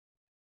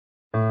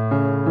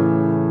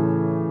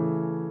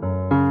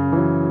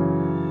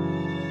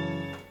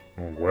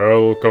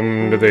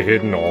Welcome to the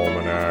Hidden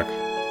Almanac.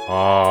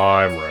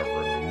 I'm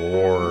Reverend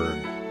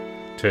Mord.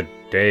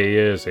 Today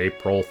is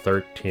April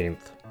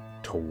 13th,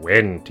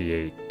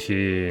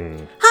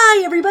 2018.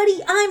 Hi everybody,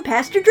 I'm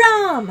Pastor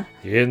Drom.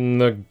 In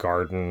the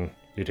garden,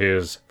 it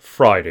is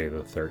Friday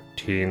the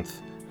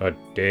 13th, a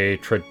day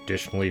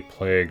traditionally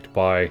plagued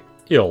by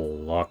ill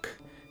luck.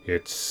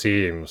 It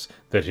seems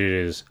that it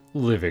is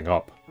living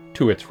up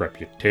to its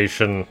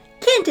reputation.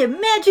 Can't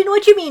imagine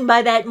what you mean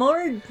by that,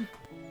 Mord.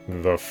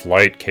 The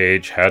flight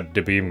cage had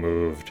to be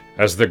moved,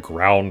 as the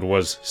ground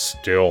was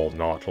still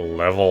not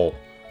level.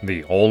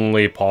 The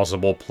only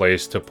possible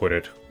place to put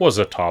it was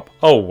atop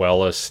a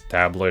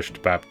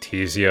well-established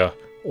baptisia,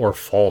 or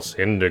false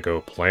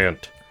indigo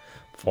plant.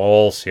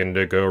 False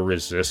indigo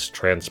resists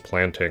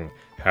transplanting,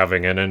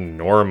 having an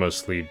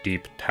enormously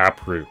deep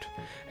taproot,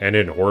 and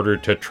in order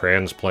to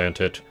transplant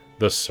it,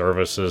 the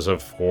services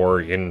of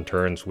 4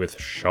 interns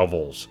with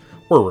shovels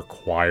were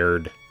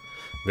required.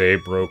 They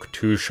broke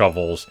 2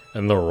 shovels,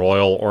 and the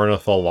Royal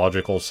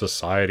Ornithological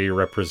Society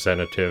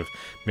representative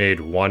made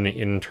 1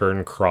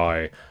 intern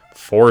cry,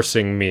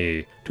 forcing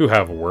me to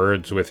have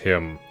words with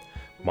him.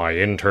 My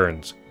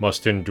interns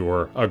must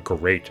endure a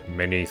great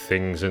many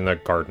things in the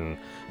garden,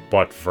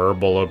 but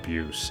verbal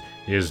abuse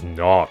is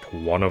not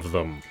one of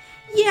them.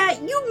 Yeah,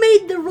 you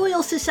made the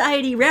Royal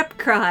Society rep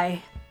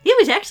cry. It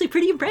was actually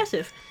pretty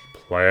impressive.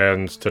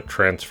 Plans to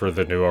transfer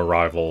the new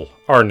arrival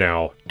are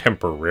now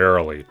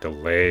temporarily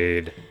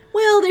delayed.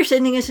 Well, they're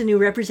sending us a new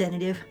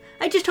representative.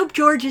 I just hope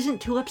George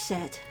isn't too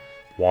upset.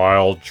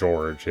 While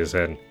George is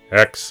an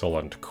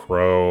excellent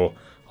crow,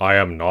 I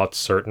am not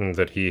certain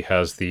that he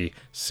has the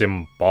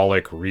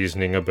symbolic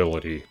reasoning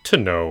ability to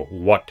know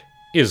what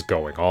is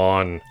going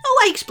on.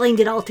 Oh, I explained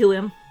it all to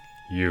him.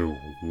 You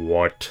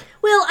what?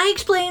 Well, I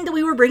explained that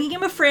we were bringing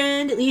him a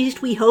friend. At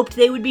least we hoped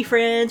they would be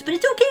friends, but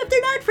it's okay if they're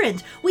not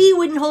friends. We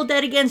wouldn't hold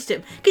that against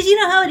him. Because you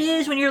know how it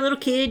is when you're a little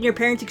kid and your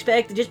parents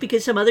expect that just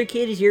because some other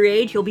kid is your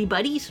age, you'll be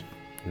buddies?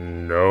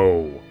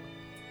 No.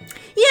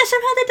 Yeah,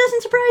 somehow that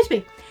doesn't surprise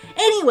me.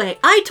 Anyway,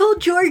 I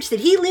told George that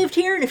he lived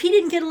here, and if he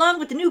didn't get along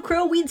with the new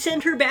crow, we'd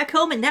send her back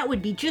home, and that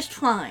would be just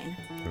fine.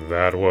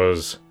 That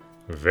was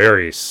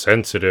very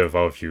sensitive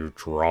of you,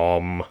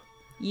 Drom.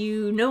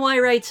 You know I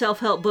write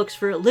self-help books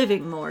for a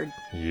living, Mord.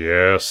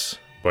 Yes,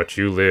 but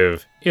you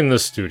live in the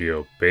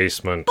studio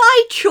basement.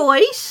 By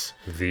choice?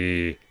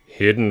 The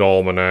Hidden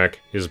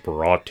Almanac is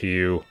brought to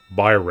you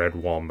by Red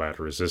Wombat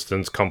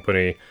Resistance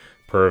Company,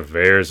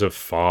 purveyors of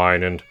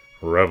fine and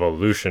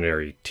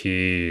revolutionary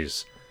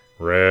teas.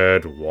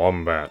 Red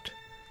Wombat,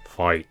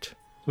 fight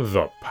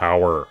the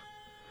power.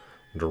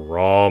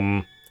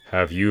 Drom,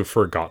 have you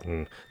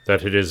forgotten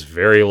that it is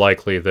very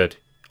likely that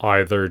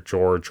either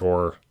George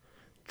or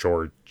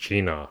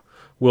Georgina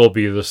will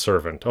be the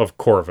servant of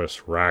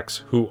Corvus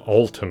Rax, who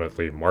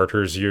ultimately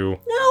martyrs you?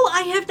 No,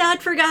 I have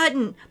not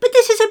forgotten. But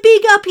this is a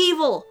big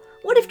upheaval.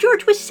 What if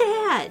George was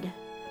sad?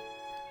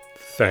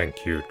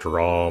 Thank you,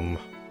 Drom.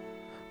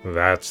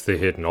 That's the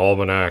Hidden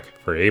Almanac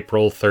for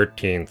April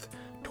 13th,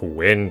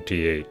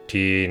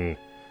 2018.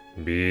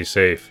 Be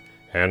safe,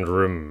 and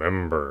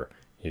remember,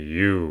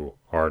 you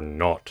are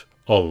not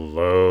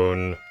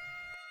alone.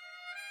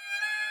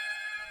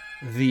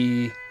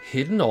 The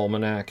Hidden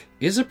Almanac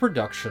is a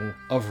production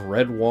of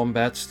Red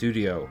Wombat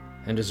Studio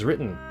and is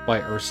written by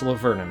Ursula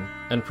Vernon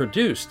and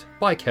produced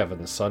by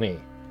Kevin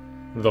Sonney.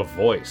 The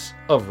voice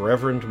of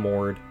Reverend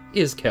Mord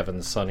is Kevin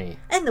Sonney.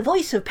 And the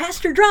voice of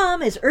Pastor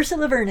Drom is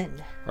Ursula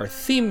Vernon. Our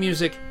theme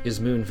music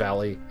is Moon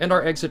Valley, and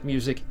our exit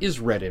music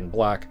is Red in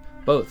Black,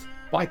 both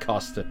by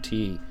Costa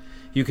T.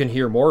 You can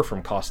hear more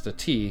from Costa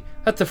T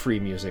at the Free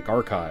Music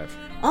Archive.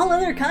 All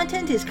other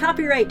content is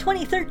copyright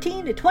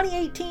 2013 to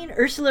 2018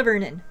 Ursula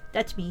Vernon.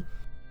 That's me.